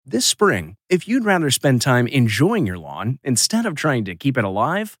This spring, if you'd rather spend time enjoying your lawn instead of trying to keep it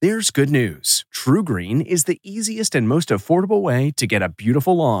alive, there's good news. TruGreen is the easiest and most affordable way to get a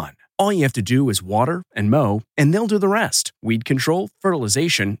beautiful lawn. All you have to do is water and mow, and they'll do the rest. Weed control,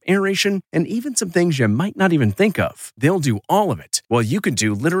 fertilization, aeration, and even some things you might not even think of. They'll do all of it, while you can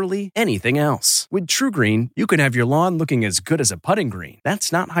do literally anything else. With TruGreen, you can have your lawn looking as good as a putting green.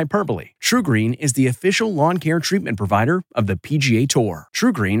 That's not hyperbole. TruGreen is the official lawn care treatment provider of the PGA Tour.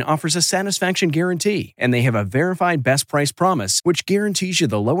 TruGreen offers a satisfaction guarantee, and they have a verified best price promise, which guarantees you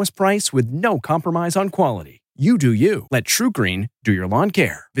the lowest price with no compromise on quality. You do you. Let TruGreen do your lawn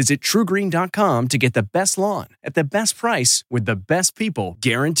care. Visit TruGreen.com to get the best lawn at the best price with the best people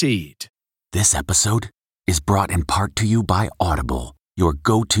guaranteed. This episode is brought in part to you by Audible, your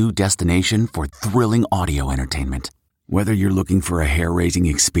go-to destination for thrilling audio entertainment. Whether you're looking for a hair-raising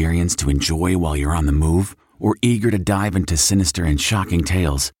experience to enjoy while you're on the move or eager to dive into sinister and shocking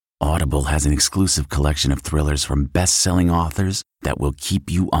tales, Audible has an exclusive collection of thrillers from best-selling authors that will keep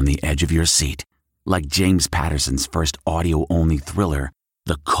you on the edge of your seat. Like James Patterson's first audio-only thriller,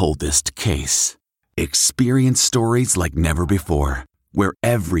 The Coldest Case. Experience stories like never before, where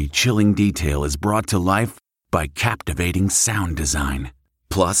every chilling detail is brought to life by captivating sound design.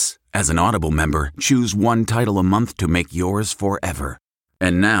 Plus, as an Audible member, choose one title a month to make yours forever.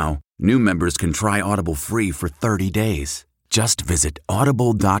 And now, new members can try Audible free for 30 days. Just visit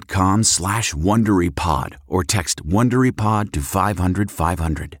audible.com/WonderyPod or text WonderyPod to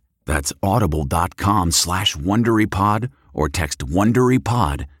 500-500. That's audible.com/WonderyPod or text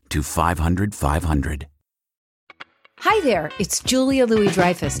WonderyPod to 500-500. Hi there, it's Julia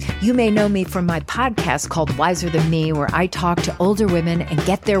Louis-Dreyfus. You may know me from my podcast called Wiser Than Me, where I talk to older women and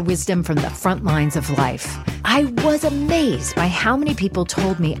get their wisdom from the front lines of life. I was amazed by how many people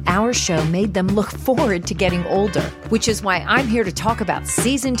told me our show made them look forward to getting older, which is why I'm here to talk about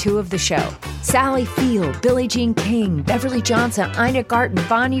season 2 of the show. Sally Field, Billie Jean King, Beverly Johnson, Ina Garten,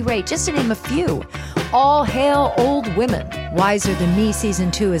 Bonnie Raitt, just to name a few. All hail old women. Wiser Than Me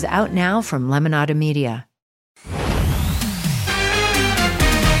season 2 is out now from Lemonada Media.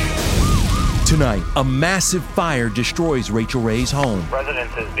 Tonight, a massive fire destroys Rachael Ray's home.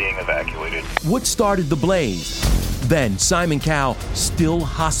 Residences being evacuated. What started the blaze? Then, Simon Cowell still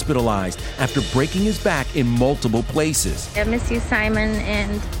hospitalized after breaking his back in multiple places. I miss you, Simon,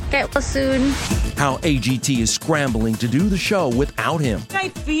 and get well soon. How AGT is scrambling to do the show without him. I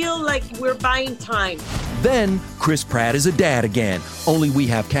feel like we're buying time. Then, Chris Pratt is a dad again, only we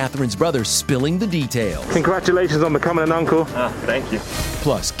have Catherine's brother spilling the details. Congratulations on becoming an uncle. Thank you.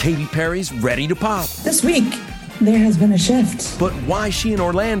 Plus, Katy Perry's ready to pop. This week, there has been a shift. But why she and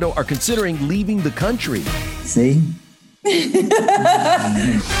Orlando are considering leaving the country. See?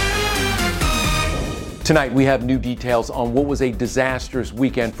 Tonight, we have new details on what was a disastrous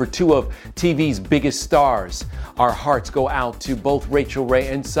weekend for two of TV's biggest stars. Our hearts go out to both Rachael Ray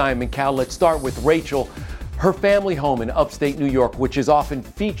and Simon Cowell. Let's start with Rachael. Her family home in upstate New York, which is often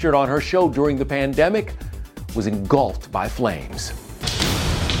featured on her show during the pandemic, was engulfed by flames.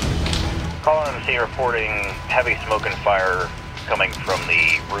 Call MC reporting heavy smoke and fire coming from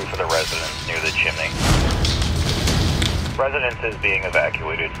the roof of the residence near the chimney. Residences being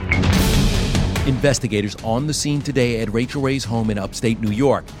evacuated. Investigators on the scene today at Rachael Ray's home in upstate New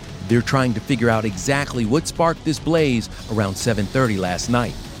York. They're trying to figure out exactly what sparked this blaze around 7:30 last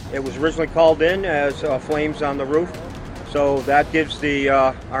night. It was originally called in as flames on the roof, so that gives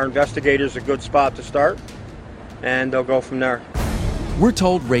our investigators a good spot to start, and they'll go from there. We're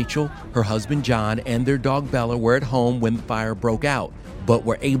told Rachael, her husband John, and their dog Bella were at home when the fire broke out, but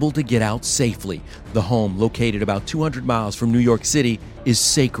were able to get out safely. The home, located about 200 miles from New York City, is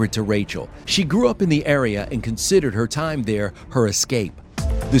sacred to Rachael. She grew up in the area and considered her time there her escape.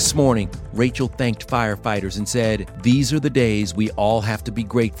 This morning, Rachael thanked firefighters and said, "These are the days we all have to be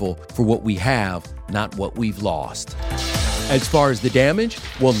grateful for what we have, not what we've lost." As far as the damage,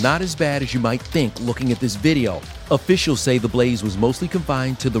 well, not as bad as you might think looking at this video. Officials say the blaze was mostly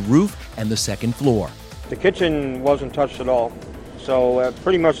confined to the roof and the second floor. The kitchen wasn't touched at all, so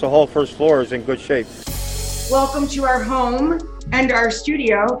pretty much the whole first floor is in good shape. Welcome to our home and our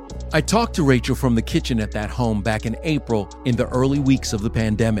studio. I talked to Rachael from the kitchen at that home back in April in the early weeks of the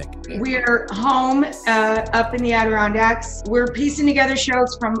pandemic. We're home up in the Adirondacks. We're piecing together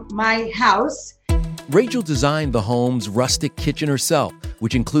shows from my house. Rachael designed the home's rustic kitchen herself,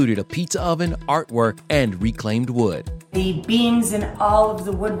 which included a pizza oven, artwork, and reclaimed wood. The beams and all of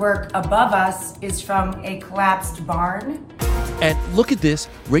the woodwork above us is from a collapsed barn. And look at this,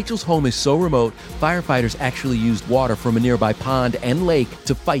 Rachael's home is so remote, firefighters actually used water from a nearby pond and lake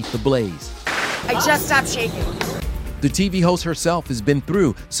to fight the blaze. I just stopped shaking. The TV host herself has been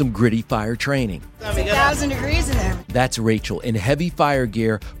through some gritty fire training. It's 1,000 degrees in there. That's Rachel in heavy fire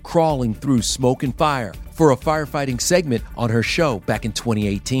gear crawling through smoke and fire for a firefighting segment on her show back in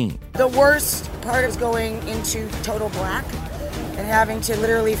 2018. The worst part is going into total black and having to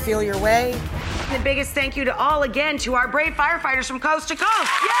literally feel your way. The biggest thank you to all again to our brave firefighters from coast to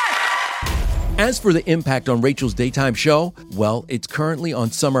coast. Yes! As for the impact on Rachel's daytime show, well, it's currently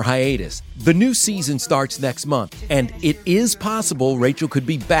on summer hiatus. The new season starts next month, and it is possible Rachel could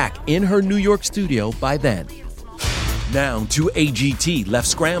be back in her New York studio by then. Now to AGT, left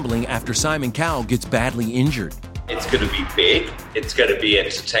scrambling after Simon Cowell gets badly injured. It's going to be big, it's going to be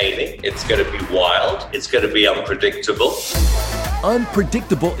entertaining, it's going to be wild, it's going to be unpredictable.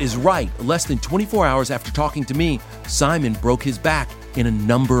 Unpredictable is right. Less than 24 hours after talking to me, Simon broke his back in a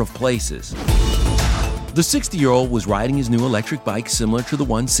number of places. The 60-year-old was riding his new electric bike similar to the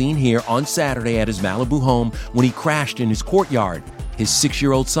one seen here on Saturday at his Malibu home when he crashed in his courtyard. His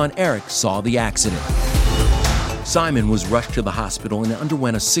 6-year-old son Eric saw the accident. Simon was rushed to the hospital and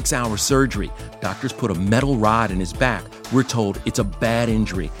underwent a 6-hour surgery. Doctors put a metal rod in his back. We're told it's a bad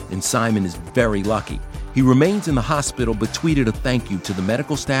injury, and Simon is very lucky. He remains in the hospital but tweeted a thank you to the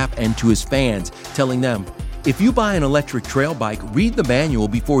medical staff and to his fans, telling them, if you buy an electric trail bike, read the manual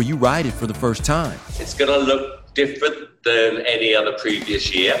before you ride it for the first time. It's going to look different than any other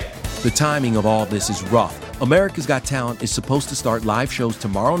previous year. The timing of all this is rough. America's Got Talent is supposed to start live shows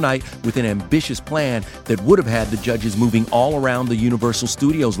tomorrow night with an ambitious plan that would have had the judges moving all around the Universal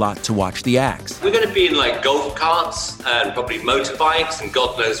Studios lot to watch the acts. We're going to be in like golf carts and probably motorbikes and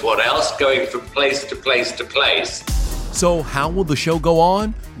God knows what else, going from place to place to place. So how will the show go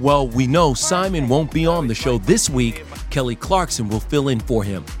on? Well, we know Simon won't be on the show this week. Kelly Clarkson will fill in for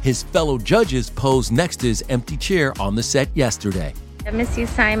him. His fellow judges posed next to his empty chair on the set yesterday. I miss you,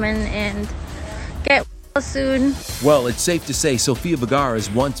 Simon, and get well soon. Well, it's safe to say Sofia Vergara's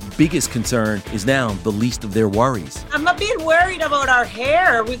once biggest concern is now the least of their worries. I'm a bit worried about our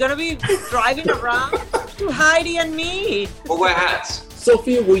hair. We're going to be driving around to Heidi and me. We'll wear hats.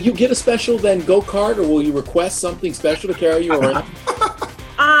 Sophia, will you get a special then go-kart, or will you request something special to carry you around?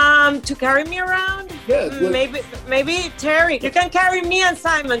 To carry me around? Yeah. Maybe Terry. You can carry me and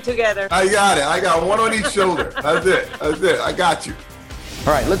Simon together. I got it. I got one on each shoulder. That's it. I got you.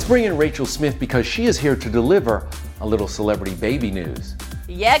 All right, let's bring in Rachel Smith because she is here to deliver a little celebrity baby news.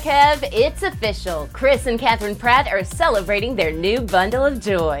 Yeah, Kev, it's official. Chris and Catherine Pratt are celebrating their new bundle of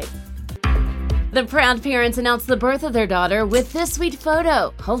joy. The proud parents announced the birth of their daughter with this sweet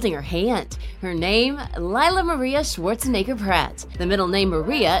photo, holding her hand. Her name, Lila Maria Schwarzenegger Pratt. The middle name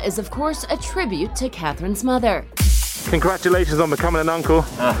Maria is, of course, a tribute to Catherine's mother. Congratulations on becoming an uncle.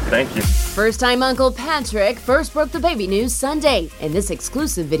 Thank you. First-time Uncle Patrick first broke the baby news Sunday in this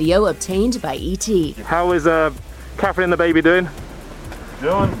exclusive video obtained by E.T. How is Catherine and the baby doing?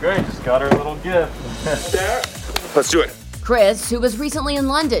 Doing great. Just got her a little gift. Let's do it. Chris, who was recently in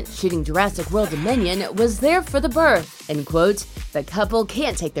London shooting Jurassic World Dominion, was there for the birth. And, quote, the couple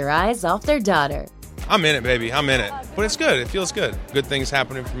can't take their eyes off their daughter. I'm in it, baby. I'm in it. But it's good. It feels good. Good things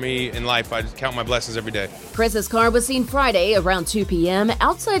happening for me in life. I just count my blessings every day. Chris's car was seen Friday around 2 p.m.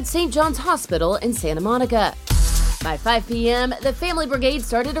 outside St. John's Hospital in Santa Monica. By 5 p.m., the family brigade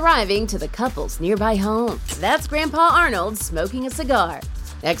started arriving to the couple's nearby home. That's Grandpa Arnold smoking a cigar.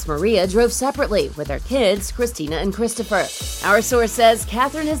 Next, Maria drove separately with her kids, Christina and Christopher. Our source says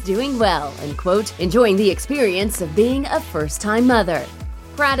Catherine is doing well and, quote, enjoying the experience of being a first-time mother.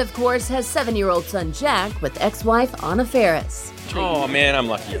 Pratt, of course, has 7-year-old son Jack with ex-wife Anna Faris. Oh, man, I'm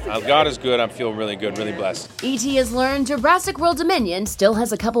lucky. God is good. I feel really good, really blessed. E.T. has learned Jurassic World Dominion still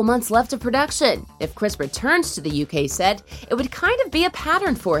has a couple months left of production. If Chris returns to the UK set, it would kind of be a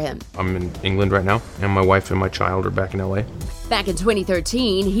pattern for him. I'm in England right now, and my wife and my child are back in LA. Back in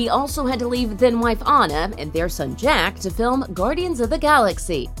 2013, he also had to leave then-wife Anna and their son Jack to film Guardians of the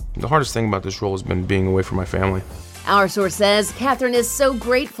Galaxy. The hardest thing about this role has been being away from my family. Our source says Catherine is so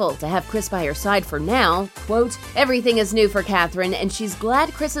grateful to have Chris by her side for now. Quote, everything is new for Catherine, and she's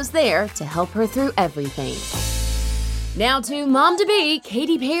glad Chris is there to help her through everything. Now to mom-to-be,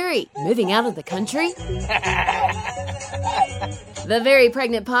 Katy Perry, moving out of the country. The very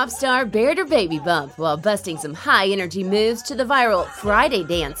pregnant pop star bared her baby bump while busting some high-energy moves to the viral Friday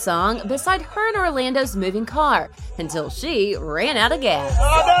Dance song beside her and Orlando's moving car until she ran out of gas.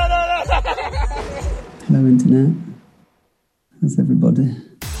 Hello, Internet. How's everybody?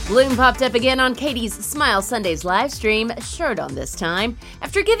 Bloom popped up again on Katie's Smile Sundays live stream, shirt on this time,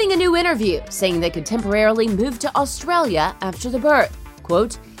 after giving a new interview, saying they could temporarily move to Australia after the birth.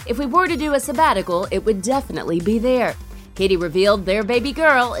 Quote, if we were to do a sabbatical, it would definitely be there. Katie revealed their baby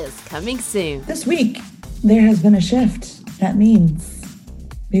girl is coming soon. This week, There has been a shift. That means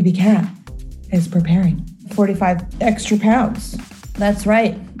baby Cat is preparing. 45 extra pounds. That's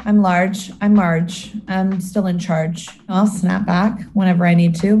right. I'm large. I'm Marge. I'm still in charge. I'll snap back whenever I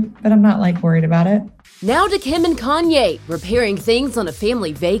need to, but I'm not worried about it. Now to Kim and Kanye, repairing things on a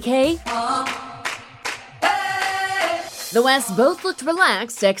family vacay. The Wests both looked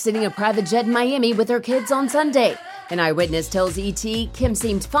relaxed, exiting a private jet in Miami with their kids on Sunday. An eyewitness tells ET Kim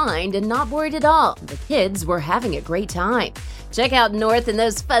seemed fine and not worried at all. The kids were having a great time. Check out North in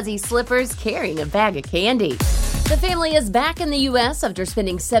those fuzzy slippers carrying a bag of candy. The family is back in the U.S. after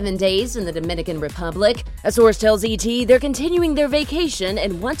spending 7 days in the Dominican Republic. A source tells ET they're continuing their vacation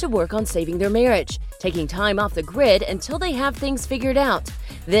and want to work on saving their marriage, taking time off the grid until they have things figured out.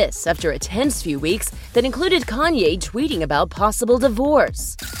 This after a tense few weeks that included Kanye tweeting about possible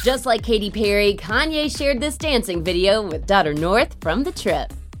divorce. Just like Katy Perry, Kanye shared this dancing video with daughter North from the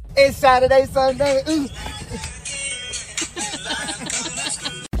trip. It's Saturday, Sunday. Ooh.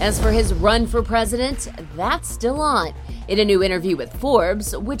 As for his run for president, that's still on. In a new interview with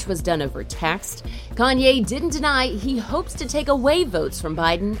Forbes, which was done over text, Kanye didn't deny he hopes to take away votes from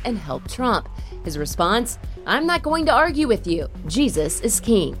Biden and help Trump. His response, "I'm not going to argue with you. Jesus is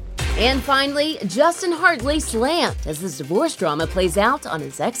king." And finally, Justin Hartley slammed as this divorce drama plays out on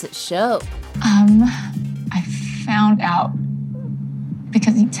his ex's show. I found out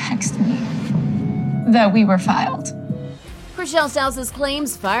because he texted me that we were filed. Chrishell Stouse's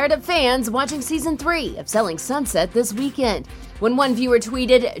claims fired up fans watching season 3 of Selling Sunset this weekend. When one viewer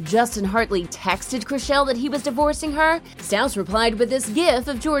tweeted, Justin Hartley texted Chrishell that he was divorcing her, Stouse replied with this gif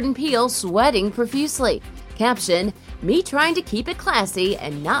of Jordan Peele sweating profusely. Caption, "Me trying to keep it classy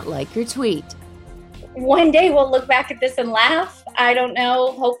and not like your tweet." One day we'll look back at this and laugh. I don't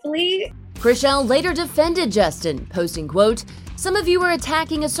know, hopefully. Chrishell later defended Justin, posting, quote, "Some of you are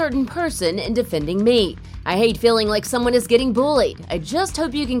attacking a certain person and defending me. I hate feeling like someone is getting bullied. I just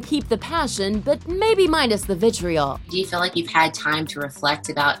hope you can keep the passion, but maybe minus the vitriol." Do you feel like you've had time to reflect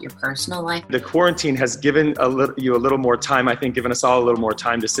about your personal life? The quarantine has given you a little more time, I think, given us all a little more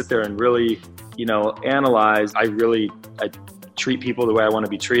time to sit there and really, analyze. I treat people the way I want to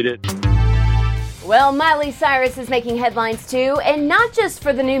be treated. Well, Miley Cyrus is making headlines too, and not just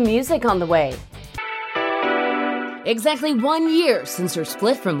for the new music on the way. Exactly 1 year since her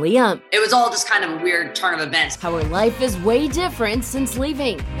split from Liam. It was all just kind of a weird turn of events. How her life is way different since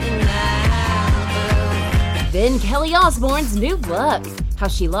leaving. Then Kelly Osbourne's new look. How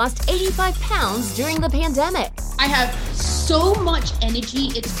she lost 85 pounds during the pandemic. I have so much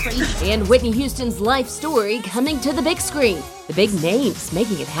energy, it's crazy. And Whitney Houston's life story coming to the big screen. The big names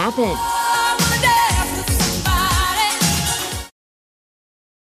making it happen.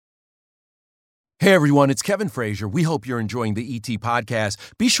 Hey everyone, it's Kevin Frazier. We hope you're enjoying the ET podcast.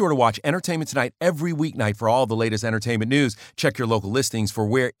 Be sure to watch Entertainment Tonight every weeknight for all the latest entertainment news. Check your local listings for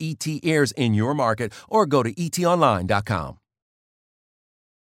where ET airs in your market or go to etonline.com.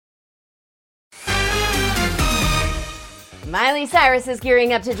 Miley Cyrus is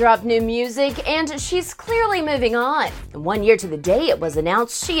gearing up to drop new music, and she's clearly moving on. 1 year to the day it was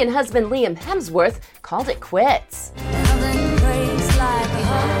announced she and husband Liam Hemsworth called it quits.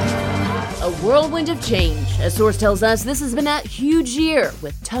 A whirlwind of change. A source tells us this has been a huge year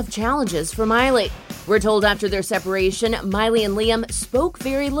with tough challenges for Miley. We're told after their separation, Miley and Liam spoke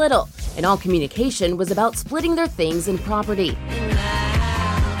very little, and all communication was about splitting their things and property.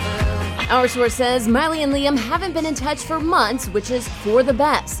 Our source says Miley and Liam haven't been in touch for months, which is for the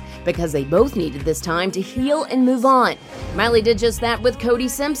best, because they both needed this time to heal and move on. Miley did just that with Cody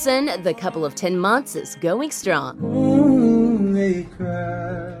Simpson. The couple of 10 months is going strong.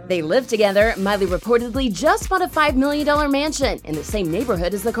 They live together. Miley reportedly just bought a $5 million mansion in the same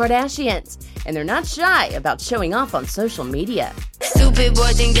neighborhood as the Kardashians, and they're not shy about showing off on social media. Stupid boy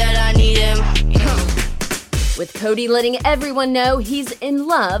think that I need him. With Cody letting everyone know he's in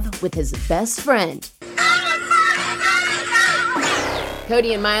love with his best friend.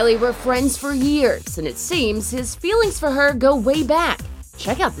 Cody and Miley were friends for years, and it seems his feelings for her go way back.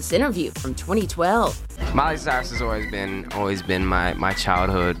 Check out this interview from 2012. Miley Cyrus has always been my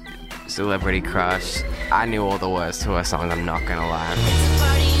childhood celebrity crush. I knew all the words to her songs, I'm not gonna lie.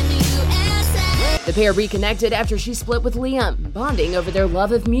 The pair reconnected after she split with Liam, bonding over their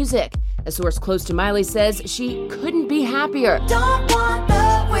love of music. A source close to Miley says she couldn't be happier. Don't want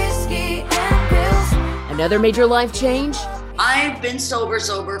the whiskey and pills. Another major life change? I've been sober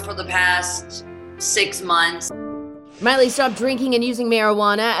for the past 6 months. Miley stopped drinking and using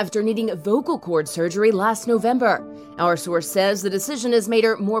marijuana after needing vocal cord surgery last November. Our source says the decision has made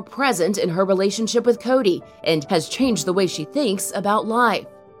her more present in her relationship with Cody and has changed the way she thinks about life.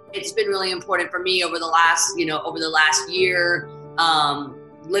 It's been really important for me over the last year,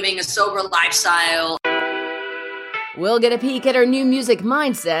 living a sober lifestyle. We'll get a peek at her new music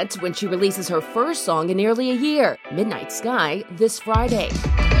mindset when she releases her first song in nearly a year, Midnight Sky, this Friday.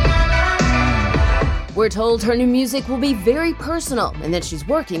 We're told her new music will be very personal and that she's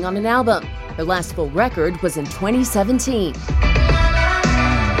working on an album. Her last full record was in 2017.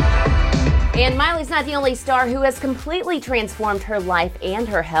 And Miley's not the only star who has completely transformed her life and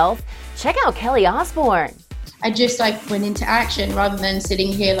her health. Check out Kelly Osbourne. I just went into action rather than sitting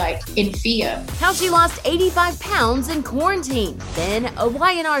here in fear. How she lost 85 pounds in quarantine. Then a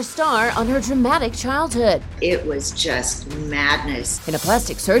Y&R star on her dramatic childhood. It was just madness. In a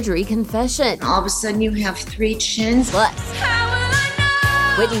plastic surgery confession. All of a sudden you have 3 chins. Plus,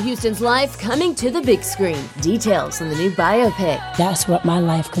 Whitney Houston's life coming to the big screen. Details on the new biopic. That's what my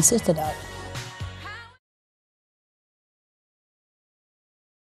life consisted of.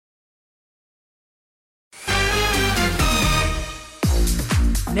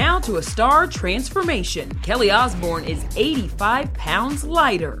 Now to a star transformation. Kelly Osbourne is 85 pounds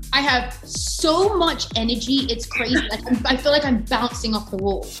lighter. I have so much energy, it's crazy. I feel like I'm bouncing off the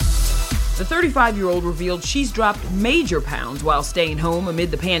wall. The 35-year-old revealed she's dropped major pounds while staying home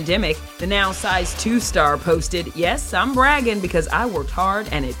amid the pandemic. The now size 2 star posted, "Yes, I'm bragging because I worked hard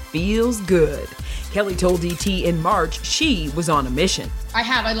and it feels good." Kelly told ET in March she was on a mission.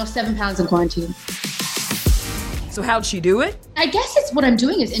 I lost 7 pounds in quarantine. So how'd she do it? I guess it's what I'm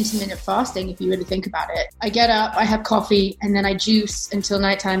doing is intermittent fasting, if you really think about it. I get up, I have coffee, and then I juice until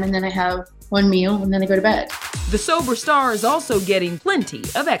nighttime, and then I have one meal, and then I go to bed. The sober star is also getting plenty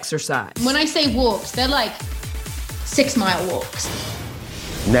of exercise. When I say walks, they're 6-mile walks.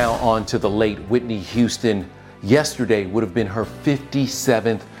 Now on to the late Whitney Houston. Yesterday would have been her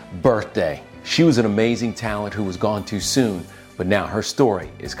 57th birthday. She was an amazing talent who was gone too soon, but now her story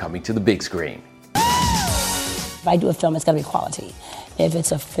is coming to the big screen. If I do a film, it's got to be quality. If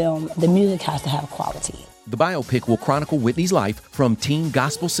it's a film, the music has to have quality. The biopic will chronicle Whitney's life from teen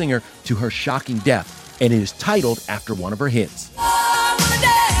gospel singer to her shocking death, and it is titled after one of her hits.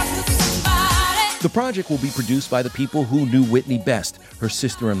 The project will be produced by the people who knew Whitney best, her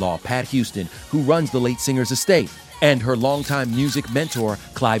sister-in-law, Pat Houston, who runs the late singer's estate, and her longtime music mentor,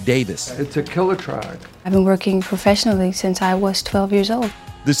 Clive Davis. It's a killer track. I've been working professionally since I was 12 years old.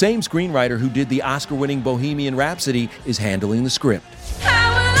 The same screenwriter who did the Oscar-winning Bohemian Rhapsody is handling the script.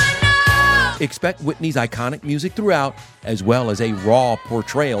 Expect Whitney's iconic music throughout, as well as a raw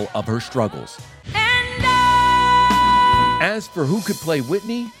portrayal of her struggles. As for who could play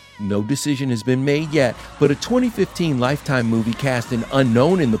Whitney, no decision has been made yet, but a 2015 Lifetime movie cast an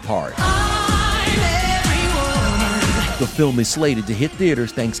unknown in the part. The film is slated to hit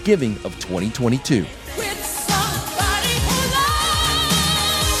theaters Thanksgiving of 2022.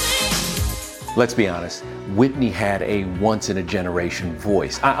 Let's be honest, Whitney had a once-in-a-generation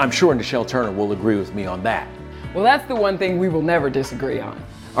voice. I'm sure Nichelle Turner will agree with me on that. Well, that's the one thing we will never disagree on.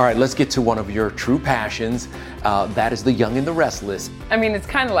 All right, let's get to one of your true passions. That is The Young and the Restless. I mean, it's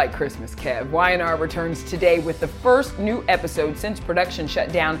kind of like Christmas, Kev. Y&R returns today with the first new episode since production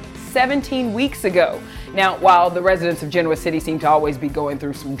shut down 17 weeks ago. Now, while the residents of Genoa City seem to always be going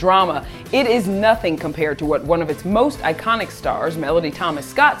through some drama, it is nothing compared to what one of its most iconic stars, Melody Thomas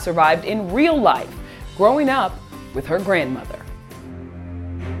Scott, survived in real life, growing up with her grandmother.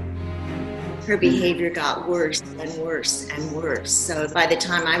 Her behavior got worse and worse and worse. So by the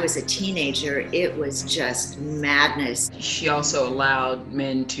time I was a teenager, it was just madness. She also allowed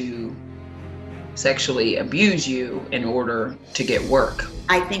men to sexually abuse you in order to get work.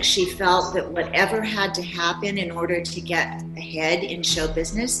 I think she felt that whatever had to happen in order to get ahead in show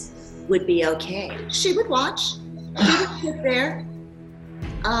business would be okay. She would watch. She would sit there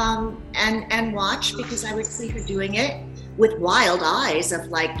and watch, because I would see her doing it with wild eyes of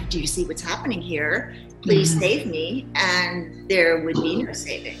do you see what's happening here? Please save me. And there would be no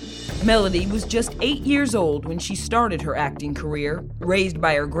saving. Melody was just 8 years old when she started her acting career. Raised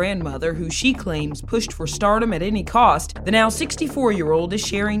by her grandmother, who she claims pushed for stardom at any cost, the now 64-year-old is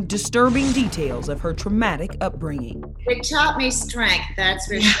sharing disturbing details of her traumatic upbringing. It taught me strength, that's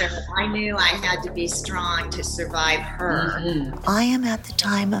for sure. I knew I had to be strong to survive her. I am at the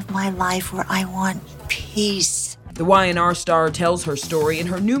time of my life where I want peace. The Y&R star tells her story in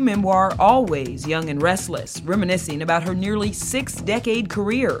her new memoir, Always Young and Restless, reminiscing about her nearly 6-decade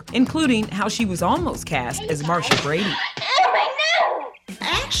career, including how she was almost cast as Marcia Brady.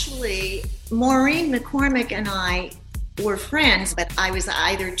 Actually, Maureen McCormick and I were friends, but I was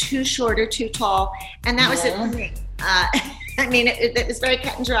either too short or too tall, and that was it for me. I mean, it was very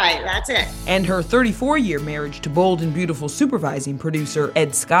cut and dry. That's it. And her 34-year marriage to bold and beautiful supervising producer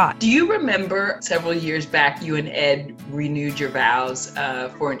Ed Scott. Do you remember several years back you and Ed renewed your vows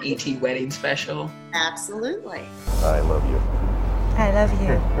for an E.T. wedding special? Absolutely. I love you. I love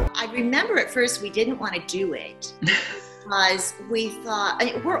you. I remember at first we didn't want to do it because we thought, I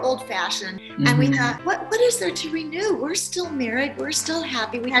mean, we're old-fashioned, and we thought, what is there to renew? We're still married. We're still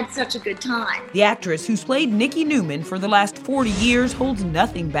happy. We had such a good time. The actress who's played Nikki Newman for the last 40 years holds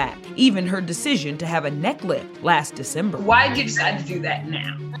nothing back, even her decision to have a neck lift last December. Why did you decide to do that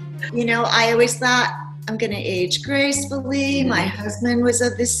now? You know, I always thought, I'm going to age gracefully. My husband was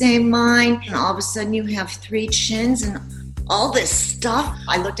of the same mind. And all of a sudden you have 3 chins and all this stuff.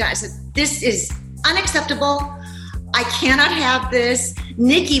 I looked at it, I said, this is unacceptable. I cannot have this.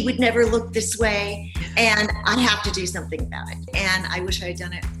 Nikki would never look this way, and I have to do something about it. And I wish I had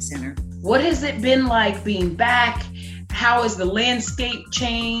done it sooner. What has it been like being back? How has the landscape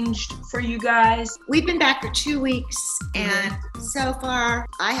changed for you guys? We've been back for 2 weeks, and so far,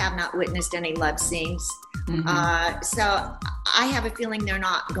 I have not witnessed any love scenes. So I have a feeling they're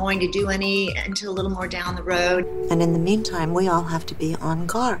not going to do any until a little more down the road. And in the meantime, we all have to be on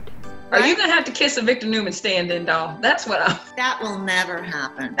guard. Are you going to have to kiss a Victor Newman stand-in doll? That's what I'm... That will never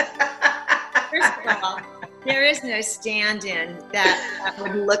happen. First of all, there is no stand-in that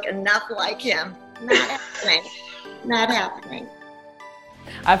would look enough like him. Not happening. Not happening.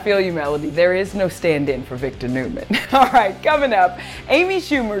 I feel you, Melody. There is no stand-in for Victor Newman. All right, coming up, Amy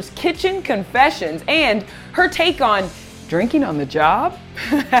Schumer's kitchen confessions and her take on drinking on the job.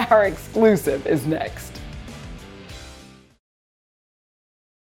 Our exclusive is next.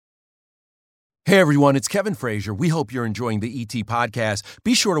 Hey everyone, it's Kevin Frazier. We hope you're enjoying the ET podcast.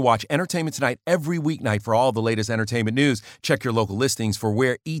 Be sure to watch Entertainment Tonight every weeknight for all the latest entertainment news. Check your local listings for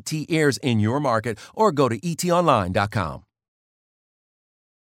where ET airs in your market or go to etonline.com.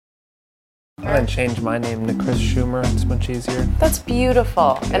 I'm going to change my name to Chris Schumer. It's much easier. That's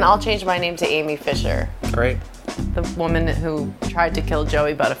beautiful. And I'll change my name to Amy Fisher. Great. The woman who tried to kill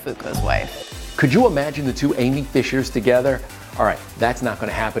Joey Buttafuoco's wife. Could you imagine the 2 Amy Fishers together? All right, that's not going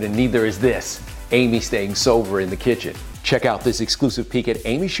to happen, and neither is this. Amy staying sober in the kitchen. Check out this exclusive peek at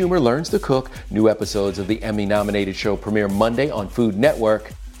Amy Schumer Learns to Cook. New episodes of the Emmy-nominated show premiere Monday on Food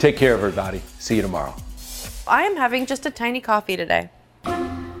Network. Take care, everybody. See you tomorrow. I am having just a tiny coffee today.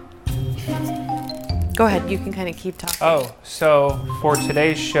 Go ahead, you can kind of keep talking. Oh, so for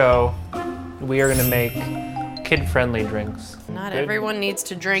today's show, we are going to make kid-friendly drinks. Not Good. Everyone needs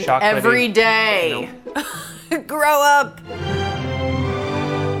to drink Chocolatey. every day. Nope. Grow up.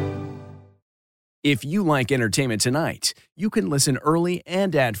 If you like Entertainment Tonight, you can listen early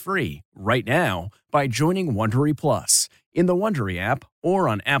and ad-free right now by joining Wondery Plus in the Wondery app or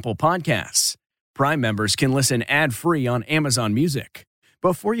on Apple Podcasts. Prime members can listen ad-free on Amazon Music.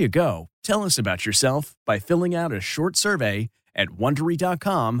 Before you go, tell us about yourself by filling out a short survey at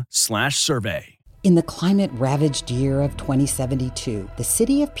Wondery.com/survey. In the climate-ravaged year of 2072, the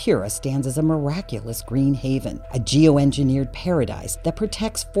city of Pura stands as a miraculous green haven, a geoengineered paradise that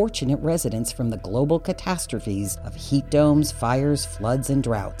protects fortunate residents from the global catastrophes of heat domes, fires, floods, and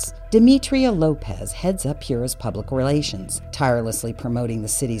droughts. Demetria Lopez heads up Pura's public relations, tirelessly promoting the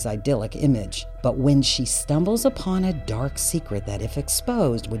city's idyllic image. But when she stumbles upon a dark secret that, if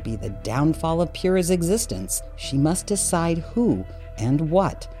exposed, would be the downfall of Pura's existence, she must decide who and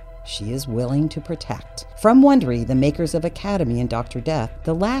what she is willing to protect. From Wondery, the makers of Academy and Dr. Death,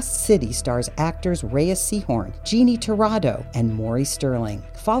 The Last City stars actors Reyes Sehorn, Jeannie Torrado, and Maury Sterling.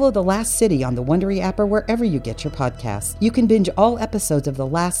 Follow The Last City on the Wondery app or wherever you get your podcasts. You can binge all episodes of The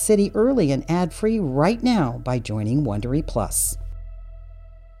Last City early and ad-free right now by joining Wondery Plus.